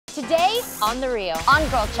Today on The Real, on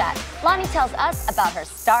Girl Chat, Lonnie tells us about her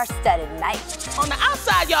star-studded night. On the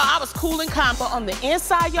outside, y'all, I was cool and calm, but on the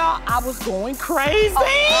inside, y'all, I was going crazy.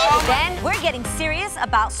 Then we're getting serious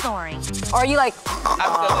about snoring. Or are you like...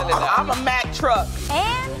 I'm a Mack truck.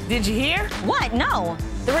 And... Did you hear? What? No.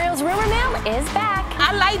 The Real's Rumor Mill is back.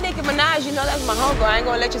 I like Nicki Minaj, you know that's my homegirl. I ain't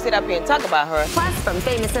gonna let you sit up here and talk about her. Plus, from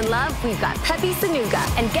Famous in Love, we've got Pepi Sonuga.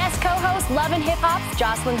 And guest co-host Love and Hip Hop's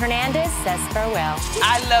Joseline Hernandez says farewell.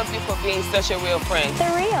 I love you for being such a real friend.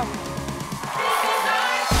 The Real.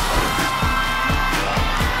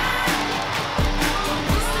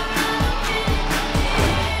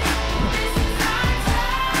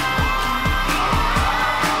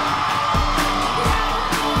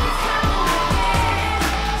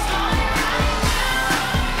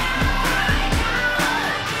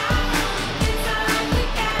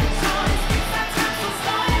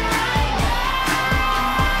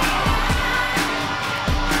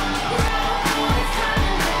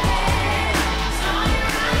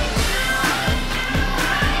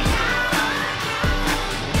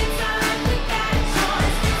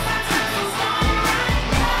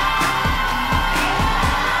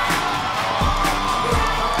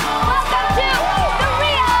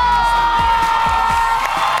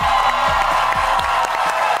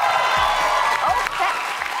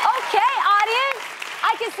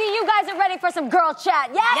 For some girl chat,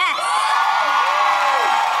 yes? Yes.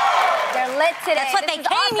 They're lit today. That's what they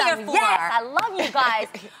came here for. Yes, I love you guys.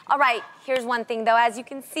 All right, here's one thing though. As you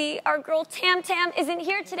can see, our girl Tam Tam isn't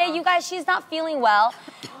here today. You guys, she's not feeling well.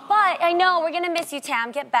 But I know we're gonna miss you, Tam.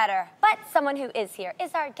 Get better. But someone who is here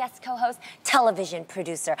is our guest co-host, television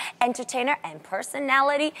producer, entertainer, and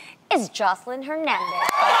personality is Joseline Hernandez.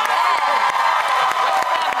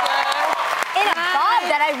 In a bob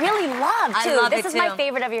that I really love, too. I love this it, is too. my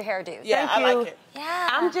favorite of your hairdos. Yeah, Thank you. I like it. Yeah.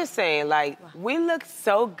 I'm just saying, like, we look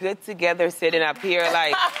so good together sitting up here,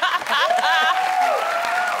 like...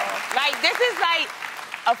 like, this is like...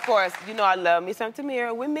 Of course, you know I love me some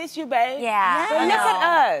Tamira. We miss you, babe. Yeah. But look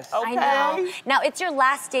at us. Okay. I know. Now, it's your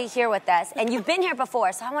last day here with us, and you've been here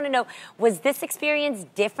before, so I want to know, was this experience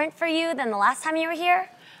different for you than the last time you were here?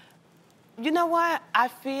 You know what? I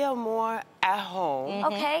feel more at home.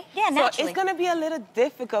 Okay. Yeah, naturally. So it's going to be a little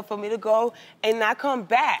difficult for me to go and not come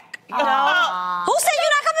back. You know? Who said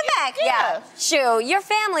you're not coming back? Yeah. Shoo, your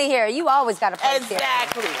family here. You always got a place here.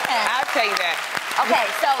 Exactly. I'll tell you that. Okay,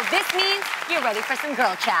 so this means you're ready for some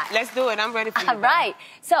girl chat. Let's do it. I'm ready for you. All right.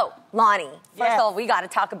 So, Lonnie, first of all, we got to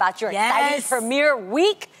talk about your exciting premiere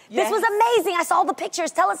week. This was amazing. I saw all the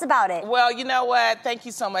pictures. Tell us about it. Well, you know what? Thank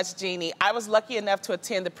you so much, Jeannie. I was lucky enough to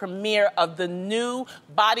attend the premiere of the new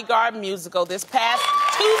Bodyguard musical this past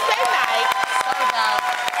Tuesday night.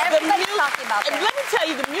 Everybody's talking about this. Let me tell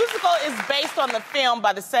you, the musical is based on the film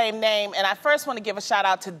by the same name, and I first want to give a shout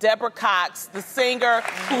out to Deborah Cox, the singer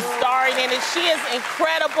who's starring in it. She is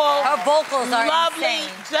incredible. Her vocals are lovely, insane.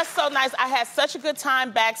 just so nice. I had such a good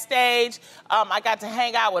time backstage. I got to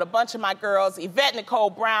hang out with a bunch of my girls, Yvette Nicole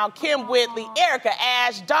Brown, Kim Whitley, Erica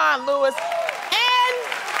Ash, Don Lewis, and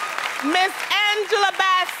Miss Angela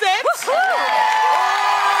Bassett.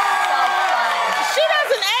 She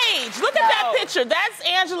doesn't age. Look at that picture. That's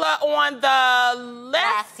Angela on the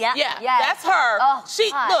left. Yeah. That's her. Oh,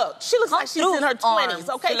 she looks like she's in her 20s.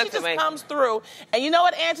 Okay, she just comes through. And you know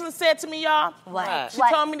what Angela said to me, y'all? What? She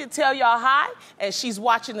told me to tell y'all hi, and she's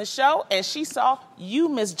watching the show, and she saw you,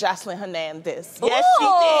 Miss Joseline Hernandez. Yes, she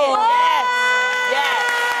did. Yes.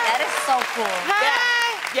 That is so cool.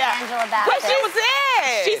 Yeah. Angela Bassett. Where she was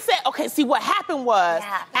at? She said, okay, see, what happened was,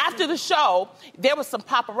 after the show, there was some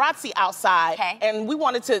paparazzi outside, and we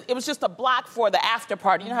wanted to, it was just a block for the after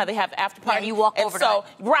party. You know how they have the after party? Yeah, you walk over to it.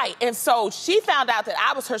 Right, and so she found out that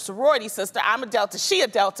I was her sorority sister. I'm a Delta, she a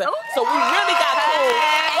Delta. So we really got cool.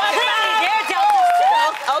 They're Deltas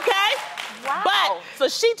too. Okay? Wow. But, so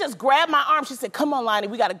she just grabbed my arm. She said, come on, Lonnie,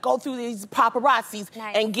 we got to go through these paparazzis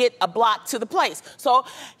and get a block to the place. So,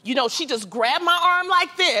 you know, she just grabbed my arm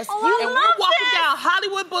like this. And we're walking down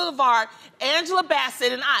Hollywood Boulevard, Angela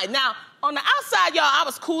Bassett and I. Now, on the outside, y'all, I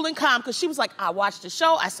was cool and calm because she was like, I watched the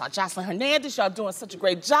show. I saw Joseline Hernandez. Y'all doing such a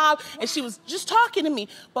great job. And she was just talking to me.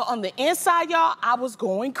 But on the inside, y'all, I was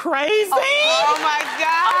going crazy. Oh, my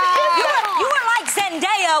God. You were like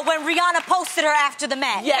Zendaya when Rihanna posted her after the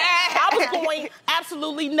match. Yeah, I was going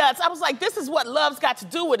absolutely nuts. I was like, this is what love's got to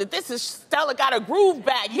do with it. This is Stella got her groove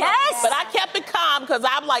back. Yes. But I kept it calm because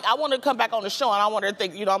I'm like, I want her to come back on the show and I want her to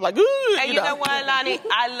think, you know, I'm like, ooh. And you know what, Lonnie?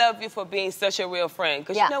 I love you for being such a real friend.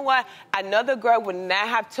 Because Yeah. you know what? Another girl would not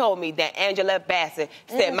have told me that Angela Bassett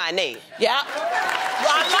said my name. Yeah.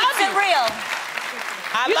 Well, I love Keeps it you. real.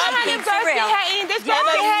 I love you. you. Girls be hating. This girl be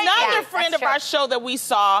And hating. another friend of our show that we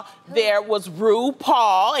saw there was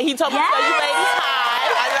RuPaul, and he told me to tell you ladies hi.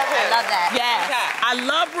 I love that. Yes. I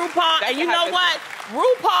love RuPaul, and you know what?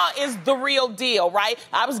 RuPaul is the real deal, right?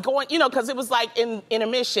 I was going, because it was like in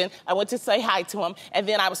intermission. I went to say hi to him, and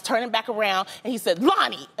then I was turning back around, and he said,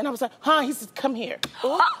 Lonnie. And I was like, huh? He said, come here.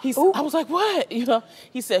 I was like, what?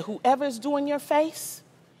 He said, whoever's doing your face,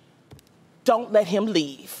 don't let him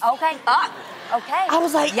leave. Okay. Okay. I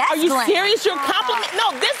was like, are you serious? You're complimenting?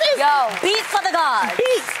 No, this is... Beat for the gods.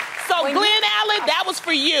 Beat. So, Glenn Allen, that was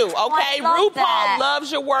for you, okay? RuPaul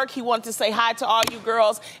loves your work. He wanted to say hi to all you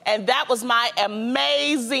girls, and that was my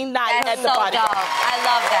amazing night at the party. Dope. I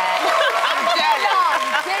love that.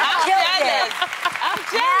 I'm jealous.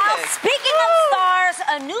 Now, speaking of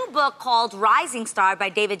stars, a new book called Rising Star by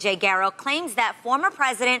David J. Garrow claims that former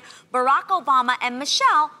President Barack Obama and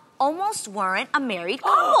Michelle almost weren't a married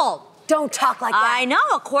couple. Don't talk like that. I know.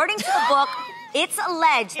 According to the book, it's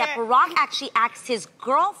alleged that Barack actually asked his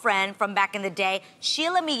girlfriend from back in the day,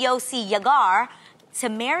 Sheila Miyosi Yagar, to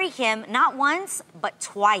marry him not once, but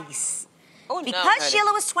twice. Because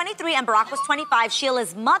Sheila was 23 and Barack was 25,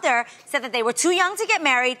 Sheila's mother said that they were too young to get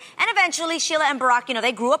married, and eventually Sheila and Barack,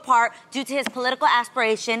 they grew apart due to his political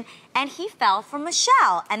aspiration, and he fell for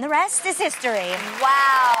Michelle, and the rest is history.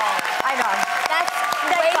 Wow. I know. That's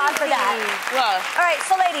Thank God for that. Well, all right,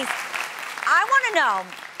 so ladies, I want to know,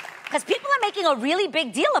 because people are making a really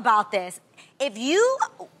big deal about this. If you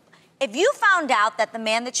found out that the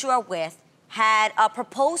man that you are with had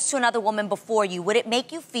proposed to another woman before you, would it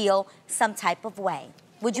make you feel some type of way?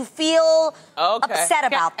 Would you feel upset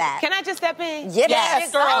about that? Can I just step in?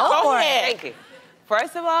 Yes, girl. Go ahead. Thank you.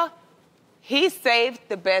 First of all, he saved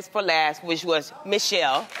the best for last, which was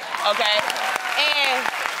Michelle, okay? And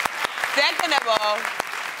second of all,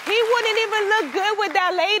 he wouldn't even look good with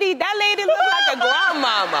that lady. That lady looked like a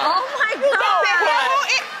grandmama. Oh, my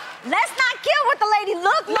God. Let's not kill what the lady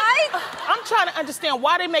looked like. I'm trying to understand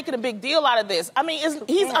why they're making a big deal out of this. I mean,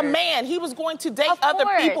 he's a man. He was going to date other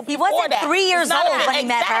people before that. He wasn't 3 years old when he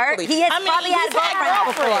met her. He had probably had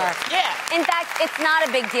girlfriends before. Yeah. In fact, it's not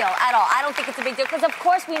a big deal at all. I don't think it's a big deal because, of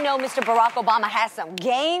course, we know Mr. Barack Obama has some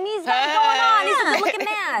game. He's got going on. He's a good-looking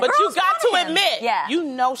man. But you got to admit, you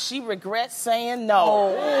know she regrets saying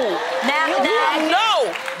no. Now,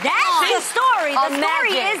 that's the story. The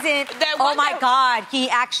story isn't, oh, my God, he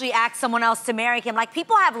actually asked someone else to marry him. Like,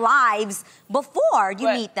 people have lives before you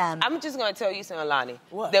meet them. I'm just going to tell you something, Lonnie.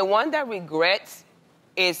 What? The one that regrets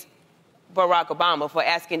is Barack Obama for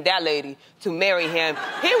asking that lady to marry him.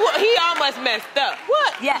 He almost messed up.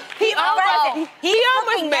 What? Yeah. He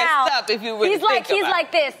almost messed up if you really think about it. He's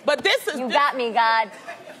like this. But this is... You got me, God.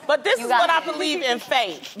 But this is what I believe in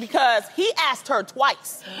faith, because he asked her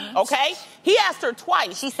twice, okay? He asked her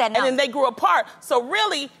twice. She said no. And then they grew apart. So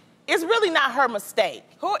really, it's really not her mistake.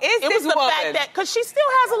 Who is it this was the woman? fact that, because she still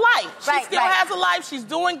has a life. She still has a life. She's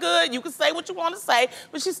doing good. You can say what you want to say,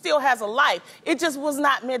 but she still has a life. It just was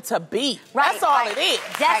not meant to be. That's all it is.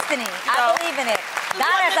 Destiny. I believe in it.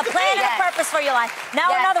 God has a plan and a purpose for your life. Now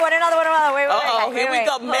another one. Wait. Here we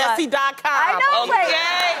go. Messy.com. I know.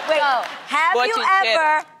 Wait. Have What you you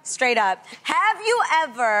ever, straight up, have you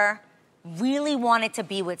ever really wanted to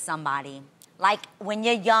be with somebody? Like, when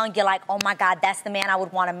you're young, you're like, oh, my God, that's the man I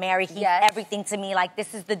would want to marry. He's everything to me. Like,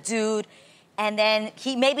 this is the dude. And then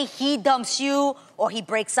maybe he dumps you, or he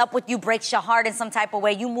breaks up with you, breaks your heart in some type of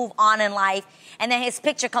way. You move on in life. And then his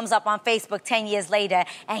picture comes up on Facebook 10 years later,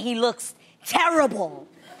 and he looks terrible.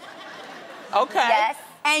 Okay. Yes.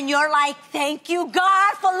 And you're like, thank you,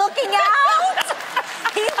 God, for looking out.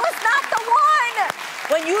 He was not the one.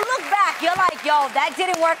 When you look back, you're like, yo, that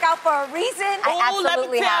didn't work out for a reason. I absolutely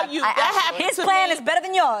let me tell you, that happened His to plan me. is better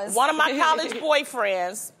than yours. One of my college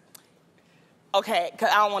boyfriends, because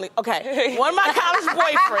I don't want to, one of my college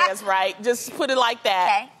boyfriends, right, just put it like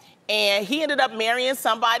that. And he ended up marrying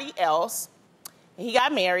somebody else. He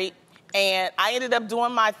got married, and I ended up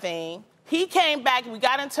doing my thing. He came back, we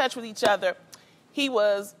got in touch with each other. He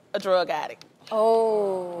was a drug addict.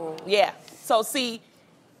 Oh. Yeah. So, see,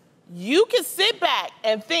 you can sit back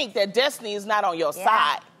and think that destiny is not on your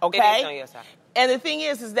side, okay? It is on your side. And the thing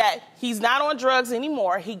is that he's not on drugs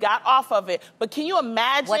anymore. He got off of it. But can you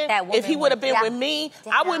imagine if he would have been with me?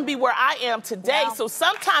 I wouldn't be where I am today. So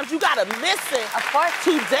sometimes you got to listen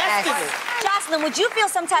to destiny. Joseline, would you feel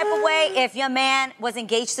some type of way if your man was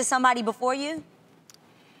engaged to somebody before you?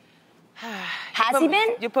 Has he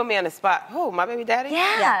been? You put me on the spot. Who, my baby daddy?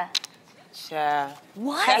 Yeah. Child.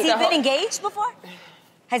 What? Has he been engaged before?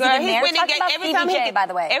 Has he been married? By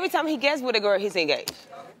the way. Every time he gets with a girl, he's engaged.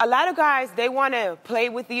 a lot of guys, they want to play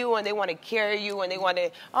with you and they want to carry you and they want to,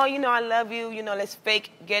 oh, you know, I love you, you know, let's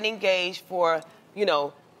fake get engaged for, you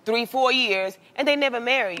know, 3-4 years, and they never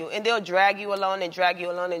marry you. And they'll drag you along and drag you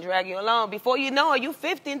along and drag you along. Before you know it, you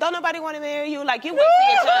 50 and don't nobody want to marry you. Like, you wasting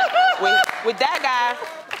your time with that guy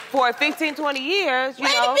for 15, 20 years, you know.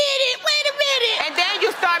 Wait a minute. And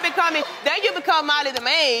then you become Molly the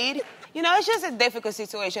maid. You know, it's just a difficult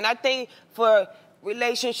situation. I think for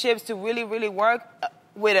relationships to really, really work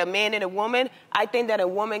with a man and a woman, I think that a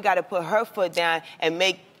woman got to put her foot down and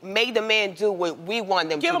make the man do what we want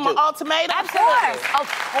them to do. Give him an ultimatum? Absolutely. Of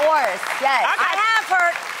course, yes.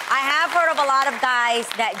 I have heard of a lot of guys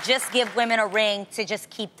that just give women a ring to just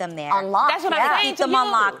keep them there. Unlocked. That's what I'm saying Keep them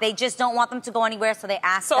unlocked. They just don't want them to go anywhere, so they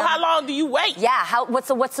ask them. So how long do you wait? Yeah, what's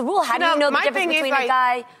the rule? How do you know the difference between a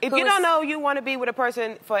guy if you don't know you want to be with a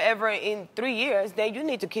person forever in 3 years, then you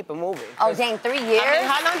need to keep it moving. Oh, dang, 3 years? I mean,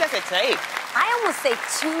 how long does it take? I almost say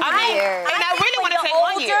 2 years. And I really want to say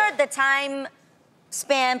 1 year. The time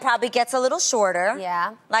span probably gets a little shorter.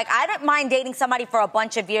 Yeah. Like, I don't mind dating somebody for a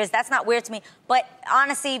bunch of years. That's not weird to me. But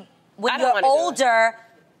honestly, when I don't you're wanna do older,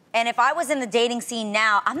 and if I was in the dating scene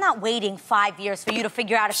now, I'm not waiting 5 years for you to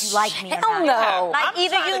figure out if you like me or Hell not. no. Like,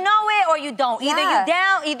 either you know it or you don't. Either you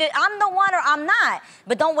down, either I'm the one or I'm not.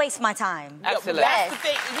 But don't waste my time. Absolutely. That's the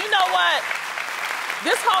thing. You know what?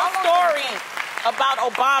 This whole story about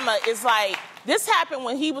Obama is like, this happened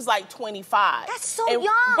when he was like 25. That's so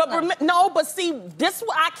young. But see, this is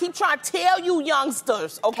what I keep trying to tell you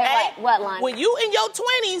youngsters, okay? Okay, what, Lonnie? When you in your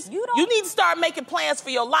 20s, you need to start making plans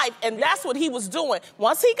for your life, and that's what he was doing.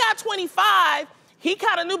 Once he got 25, he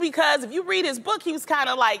kind of knew, because if you read his book, he was kind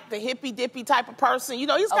of like the hippy-dippy type of person. You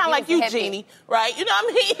know, he's kind of like you, Jeannie, right? You know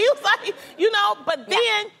what I mean? He was like, you know, but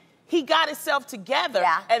then he got himself together,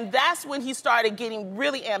 and that's when he started getting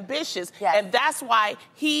really ambitious, and that's why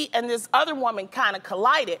he and this other woman kind of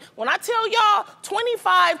collided. When I tell y'all,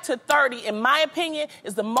 25 to 30, in my opinion,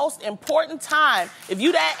 is the most important time, if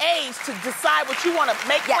you that age, to decide what you want to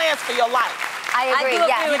make plans for your life. I agree,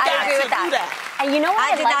 I agree with that. And you know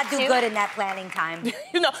what I did not do good in that planning time.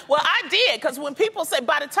 You know, well, I did, because when people say,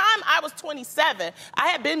 by the time I was 27, I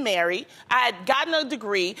had been married, I had gotten a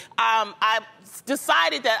degree, I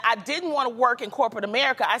decided that I didn't want to work in corporate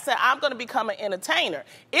America. I said, I'm going to become an entertainer.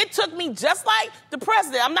 It took me just like the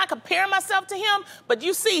president. I'm not comparing myself to him, but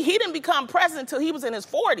you see, he didn't become president until he was in his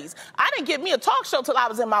 40s. I didn't get me a talk show till I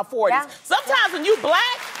was in my 40s. Sometimes when you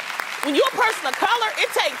black, when you're a person of color, it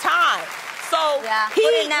takes time. So he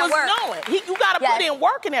was knowing. You got to put in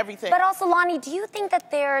work and everything. But also, Lonnie, do you think that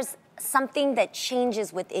there's something that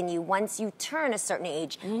changes within you once you turn a certain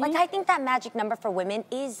age? Like, I think that magic number for women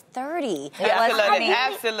is 30.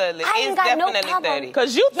 Absolutely. I It's got no definitely problem. 30.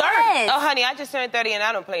 Because you 30. Yes. Oh, honey, I just turned 30 and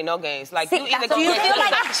I don't play no games. Like, See, you either that's going what to you feel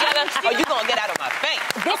get like. each other or you going to get out of my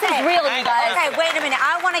face. This is real, you guys. Okay, wait a minute.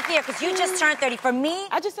 I want to hear, because you just turned 30. For me,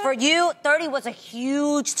 for you, 30 was a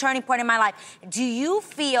huge turning point in my life. Do you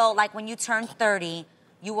feel like when you turned 30,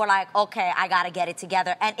 you were like, okay, I got to get it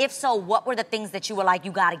together? And if so, what were the things that you were like,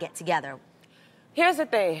 you got to get together? Here's the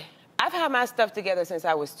thing. I've had my stuff together since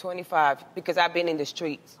I was 25 because I've been in the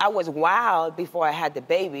streets. I was wild before I had the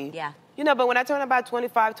baby. Yeah. You know, but when I turned about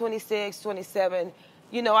 25, 26, 27,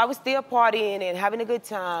 you know, I was still partying and having a good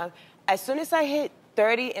time. As soon as I hit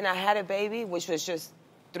 30 and I had a baby, which was just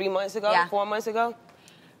 3 months ago, 4 months ago,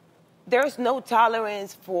 there's no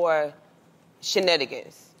tolerance for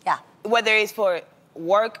shenanigans. Yeah. Whether it's for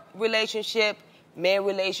work relationship, man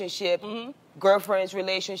relationship, girlfriend's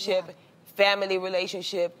relationship, family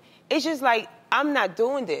relationship. It's just like, I'm not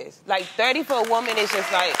doing this. Like, 30 for a woman is just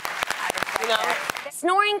like, you know.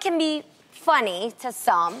 Snoring can be funny to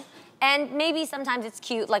some, and maybe sometimes it's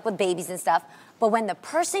cute, like with babies and stuff, but when the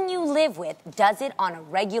person you live with does it on a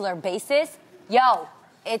regular basis, yo,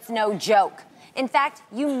 it's no joke. In fact,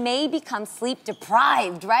 you may become sleep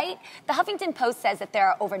deprived, right? The Huffington Post says that there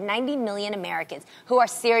are over 90 million Americans who are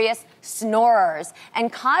serious snorers.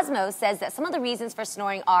 And Cosmos says that some of the reasons for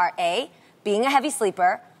snoring are A, being a heavy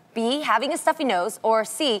sleeper, B, having a stuffy nose, or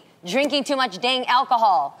C, drinking too much dang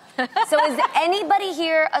alcohol. So is anybody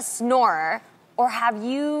here a snorer, or have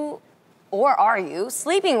you, or are you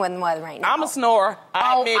sleeping with one right now? I'm a snorer.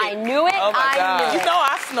 I admit it. I knew it. Oh my God. I knew it. You know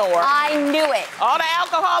I snore. I knew it. All the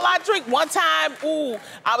alcohol I drink. One time,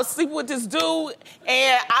 I was sleeping with this dude,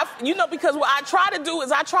 and because what I try to do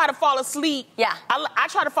is I try to fall asleep. Yeah. I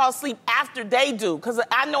try to fall asleep after they do, because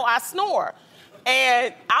I know I snore.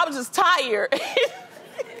 And I was just tired.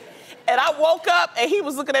 And I woke up, and he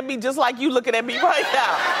was looking at me just like you looking at me right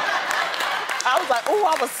now. I was like,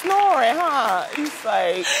 I was snoring, huh? He's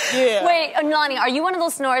like, yeah. Wait, Lonnie, are you one of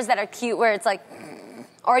those snorers that are cute where it's like...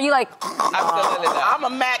 Or are you like... Absolutely not. I'm a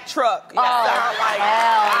Mack truck. Oh, Sound like,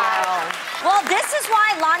 hell no. Well, this is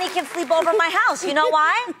why Lonnie can sleep over my house. You know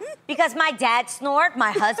why? Because my dad snored,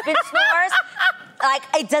 my husband snores. Like,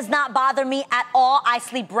 it does not bother me at all. I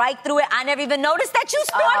sleep right through it. I never even noticed that you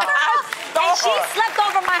snored, girl. And she slept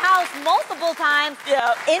over my house multiple times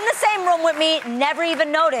in the same room with me, never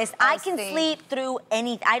even noticed. I can sleep through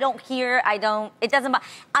anything. I don't hear, it doesn't bother.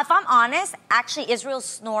 If I'm honest, actually, Israel's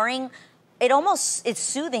snoring, it's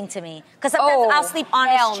soothing to me. Because sometimes I'll sleep on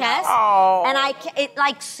his chest, and it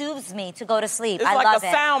like soothes me to go to sleep. It's like a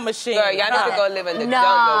sound machine. Girl, y'all need to go live in the jungle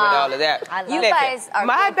with all of that. You guys are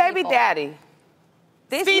my good baby people. daddy.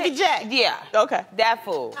 Stevie J. Yeah. Okay. That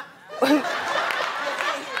fool.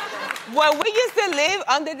 When we used to live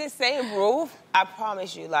under the same roof, I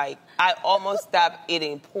promise you, like, I almost stopped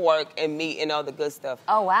eating pork and meat and all the good stuff.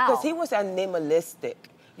 Oh, wow. Because he was animalistic.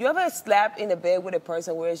 You ever slept in a bed with a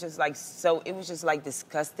person where it's just like it was just like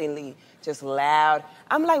disgustingly just loud?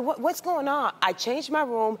 I'm like, what's going on? I changed my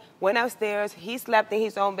room, went upstairs, he slept in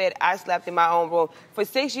his own bed, I slept in my own room. For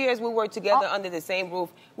 6 years, we were together under the same roof.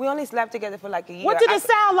 We only slept together for like a year. What did it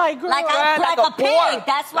sound like, girl? Like a pig.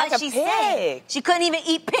 That's why she said. She couldn't even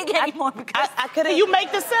eat pig anymore because I couldn't. Did you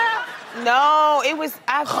make the sound? No, it was,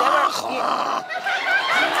 I've never...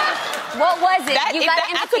 What was it? You got to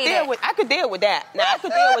I could deal with that. Now, I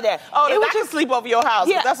could deal with that. Oh, it was just sleep over your house.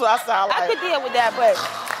 Yeah. That's what I sound like. I could deal with that, but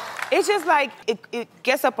it's just like, it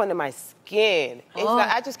gets up under my skin. It's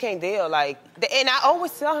like, I just can't deal. Like, and I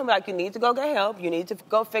always tell him, like, you need to go get help. You need to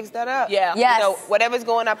go fix that up. Yeah. Yes. You know, whatever's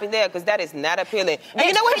going up in there, because that is not appealing. And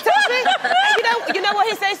you know what he tells me? You know what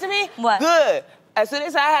he says to me? What? Good. As soon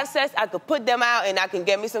as I have sex, I could put them out and I can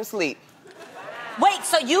get me some sleep. Wait,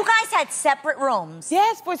 so you guys had separate rooms?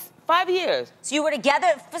 Yes, for 5 years. So you were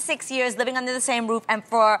together for 6 years, living under the same roof, and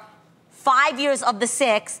for 5 years of the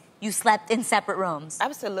 6, you slept in separate rooms?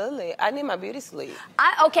 Absolutely. I need my beauty sleep.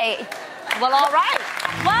 Okay. Well, all right.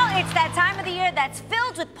 Well, it's that time of the year that's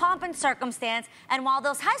filled with pomp and circumstance, and while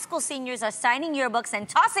those high school seniors are signing yearbooks and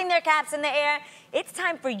tossing their caps in the air, it's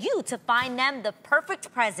time for you to find them the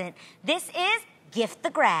perfect present. This is Gift the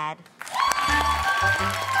Grad.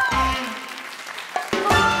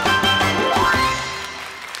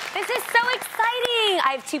 This is so exciting.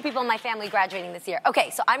 I have 2 people in my family graduating this year.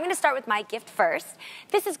 Okay, so I'm going to start with my gift first.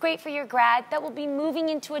 This is great for your grad that will be moving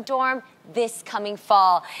into a dorm this coming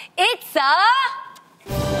fall. It's a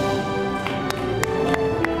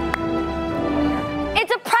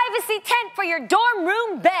privacy tent for your dorm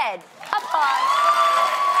room bed. Applause.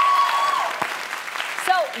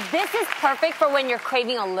 So this is perfect for when you're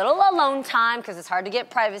craving a little alone time, because it's hard to get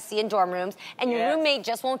privacy in dorm rooms, and your roommate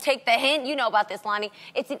just won't take the hint. You know about this, Lonnie.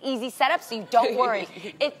 It's an easy setup, so you don't worry.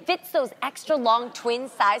 It fits those extra long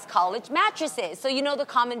twin-size college mattresses. So you know the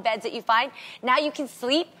common beds that you find? Now you can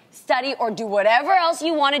sleep, study, or do whatever else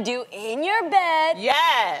you want to do in your bed.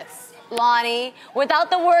 Yes. Lonnie, without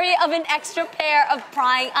the worry of an extra pair of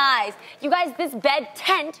prying eyes. You guys, this bed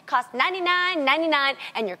tent costs $99.99,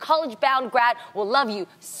 and your college-bound grad will love you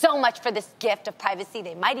so much for this gift of privacy,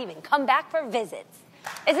 they might even come back for visits.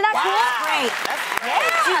 Isn't that cool? Great.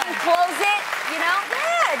 Yeah. You can close it, you know?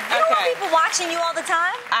 Yeah. You don't want people watching you all the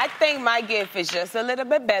time? I think my gift is just a little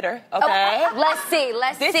bit better, okay? Oh, let's see.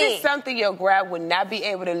 This is something your grad would not be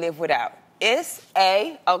able to live without. It's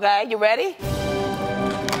okay, you ready?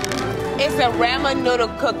 It's a ramen noodle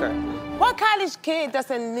cooker. What college kid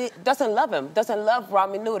doesn't love him? Doesn't love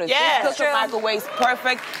ramen noodles? Yeah, this cooker microwaves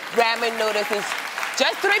perfect ramen noodles in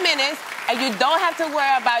just 3 minutes, and you don't have to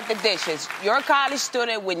worry about the dishes. Your college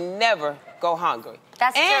student would never go hungry.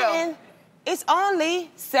 That's true. And it's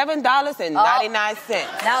only $7.99.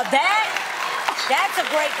 Now that's a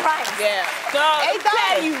great price. Yeah. So, I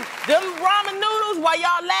tell you, them ramen noodles, while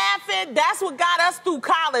y'all laughing, that's what got us through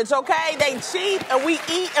college, okay? They cheap, and we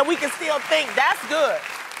eat, and we can still think. That's good.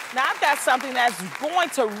 Now, I've got something that's going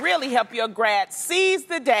to really help your grad seize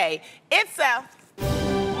the day. It's a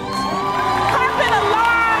carpet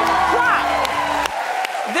alarm clock.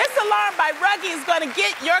 This alarm by Ruggy is going to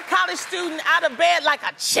get your college student out of bed like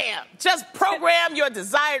a champ. Just program your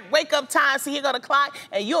desired wake-up time so you're going to clock,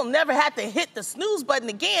 and you'll never have to hit the snooze button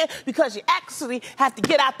again because you actually have to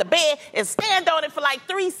get out the bed and stand on it for like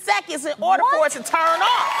 3 seconds in order for it to turn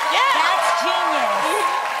off. Yeah. That's genius.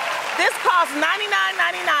 This costs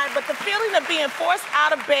 $99.99, but the feeling of being forced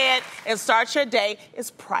out of bed and start your day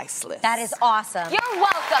is priceless. That is awesome. You're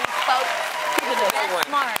welcome, folks. That's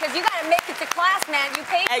smart. Because you got to make it to class, man. You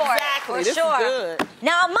paid for it. Exactly. For sure. Is good.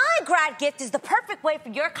 Now, my grad gift is the perfect way for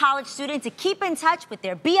your college student to keep in touch with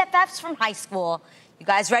their BFFs from high school. You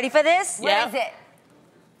guys ready for this? What is it?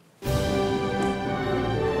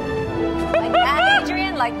 Like that,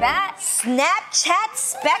 Adrian? like that. Snapchat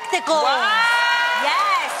spectacles. Wow.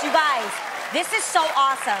 Yes, you guys. This is so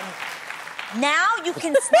awesome. Now you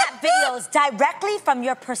can snap videos directly from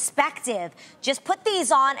your perspective. Just put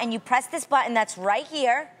these on and you press this button that's right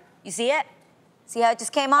here. You see it? See how it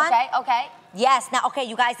just came on? Okay. Yes. Now, okay,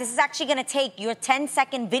 you guys, this is actually going to take your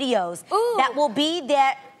 10-second videos. Ooh. That will be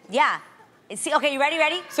there. Yeah. See, okay, you ready?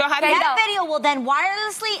 So how do you That video will then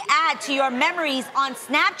wirelessly add to your memories on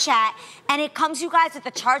Snapchat, and it comes, you guys, with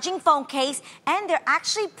a charging phone case, and they're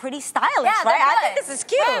actually pretty stylish, Yeah, right? I they're think this is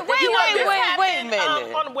cute. Wait a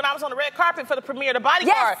minute. When I was on the red carpet for the premiere of The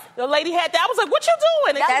Bodyguard, the lady had that. I was like, what you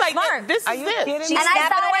doing? And That's she's like, smart. this Are is you this. kidding me? She's And I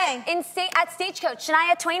snapping saw away. it at Stagecoach.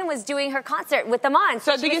 Shania Twain was doing her concert with them on.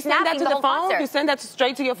 So do she you was send that snapping to the whole phone? concert. You send that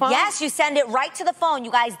straight to your phone? Yes, you send it right to the phone,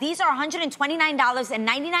 you guys. These are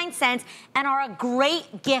 $129.99 and are a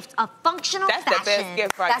great gift of functional That's fashion. the best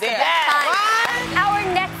gift right That's there. the best time. Our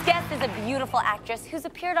next guest is a beautiful actress who's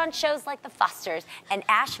appeared on shows like The Fosters and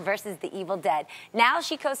Ash vs. the Evil Dead. Now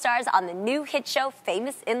she co-stars on the new hit show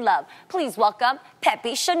Famous in Love. Please welcome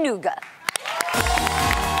Pepi Sonuga.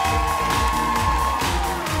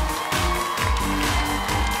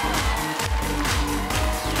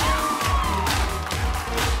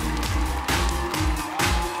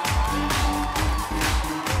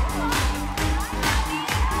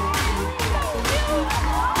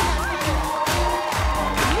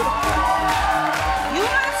 You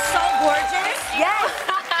are so gorgeous. Yes.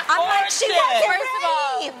 I'm like, she wasn't First of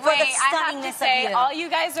all, ready for the wait, I have stunningness to say, of you. all you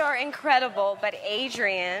guys are incredible, but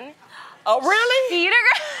Adrian, Oh, really?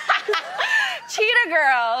 Cheetah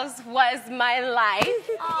Girls was my life.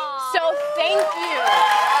 So thank you.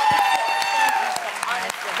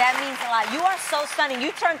 That means a lot. You are so stunning.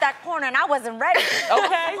 You turned that corner and I wasn't ready.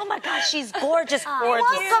 Okay. Oh my gosh, she's gorgeous. Gorgeous.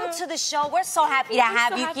 Welcome to the show. We're so happy to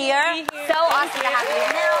have you here. So awesome to have you.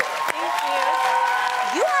 Now,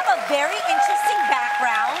 you have a very interesting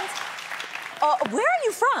background. Where are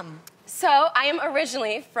you from? So I am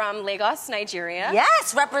originally from Lagos, Nigeria.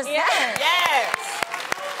 Yes, represent. Yes.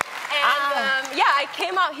 And yeah, I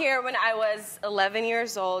came out here when I was 11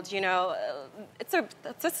 years old. You know, it's a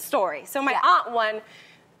story. So my aunt won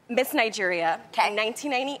Miss Nigeria in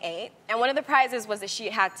 1998, and one of the prizes was that she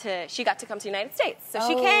got to come to the United States. So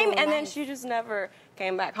she came, and then she just never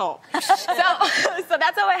came back home. so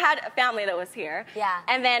that's how I had a family that was here. Yeah.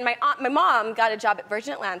 And then my mom got a job at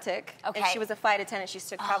Virgin Atlantic, and Okay. she was a flight attendant. She used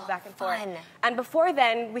to travel back and forth. fun. And before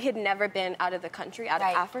then, we had never been out of the country, out of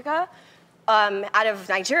Africa, out of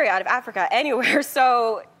Nigeria, out of Africa, anywhere.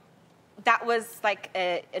 So that was like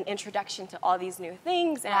an introduction to all these new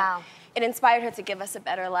things, and it inspired her to give us a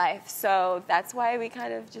better life. So that's why we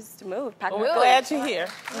kind of just moved. Well, we're glad you're here.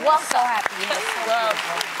 Well, so happy. Well,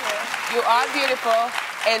 you are beautiful,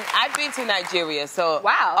 and I've been to Nigeria, so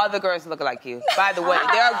other girls look like you. By the way,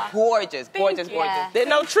 they're gorgeous, gorgeous. There are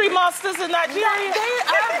no tree monsters in Nigeria.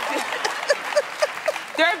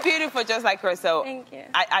 They're beautiful, just like her. So Thank you.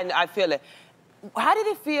 I feel it. How did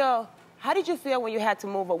it feel? How did you feel when you had to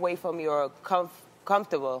move away from your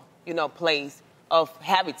comfortable, place of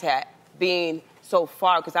habitat, being so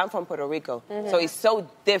far? Because I'm from Puerto Rico, so it's so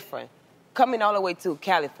different. Coming all the way to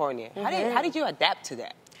California, how did you adapt to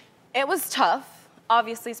that? It was tough,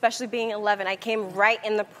 obviously, especially being 11. I came right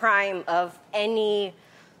in the prime of any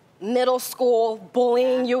middle school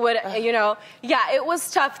bullying you would, Yeah, it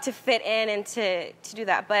was tough to fit in and to do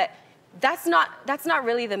that. But that's not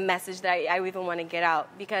really the message that I even want to get out.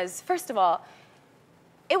 Because, first of all,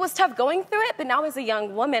 it was tough going through it, but now as a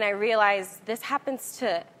young woman, I realized this happens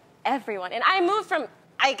to everyone. And I moved from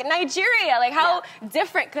Nigeria, how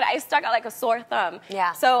different could I stuck out like a sore thumb?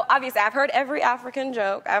 Yeah. So obviously I've heard every African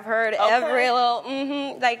joke. I've heard every little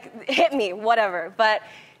hit me, whatever. But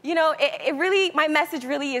it really, my message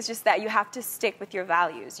really is just that you have to stick with your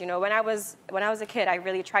values. When I was a kid, I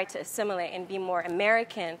really tried to assimilate and be more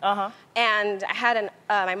American. And I had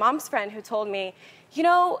my mom's friend who told me,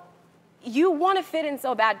 you want to fit in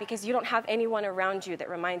so bad because you don't have anyone around you that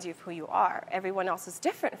reminds you of who you are. Everyone else is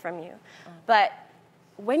different from you. But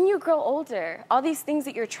when you grow older, all these things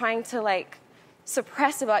that you're trying to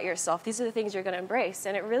suppress about yourself, these are the things you're going to embrace.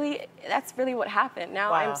 And that's really what happened.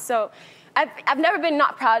 Now I've never been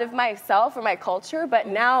not proud of myself or my culture, but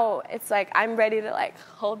now it's I'm ready to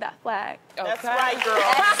hold that flag. That's right, girl.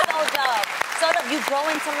 That's so dope. So dope. You grow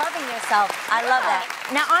into loving yourself. I love that.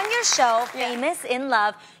 Now, on your show, Famous in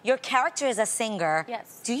Love, your character is a singer.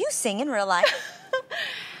 Yes. Do you sing in real life?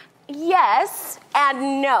 Yes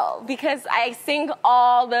and no, because I sing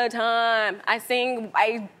all the time.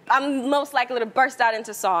 I'm most likely to burst out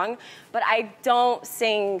into song, but I don't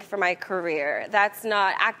sing for my career. That's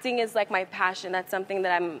not, acting is like my passion. That's something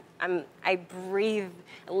that I breathe,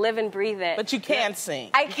 live and breathe it. But you can sing.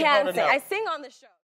 I can sing. I sing on the show.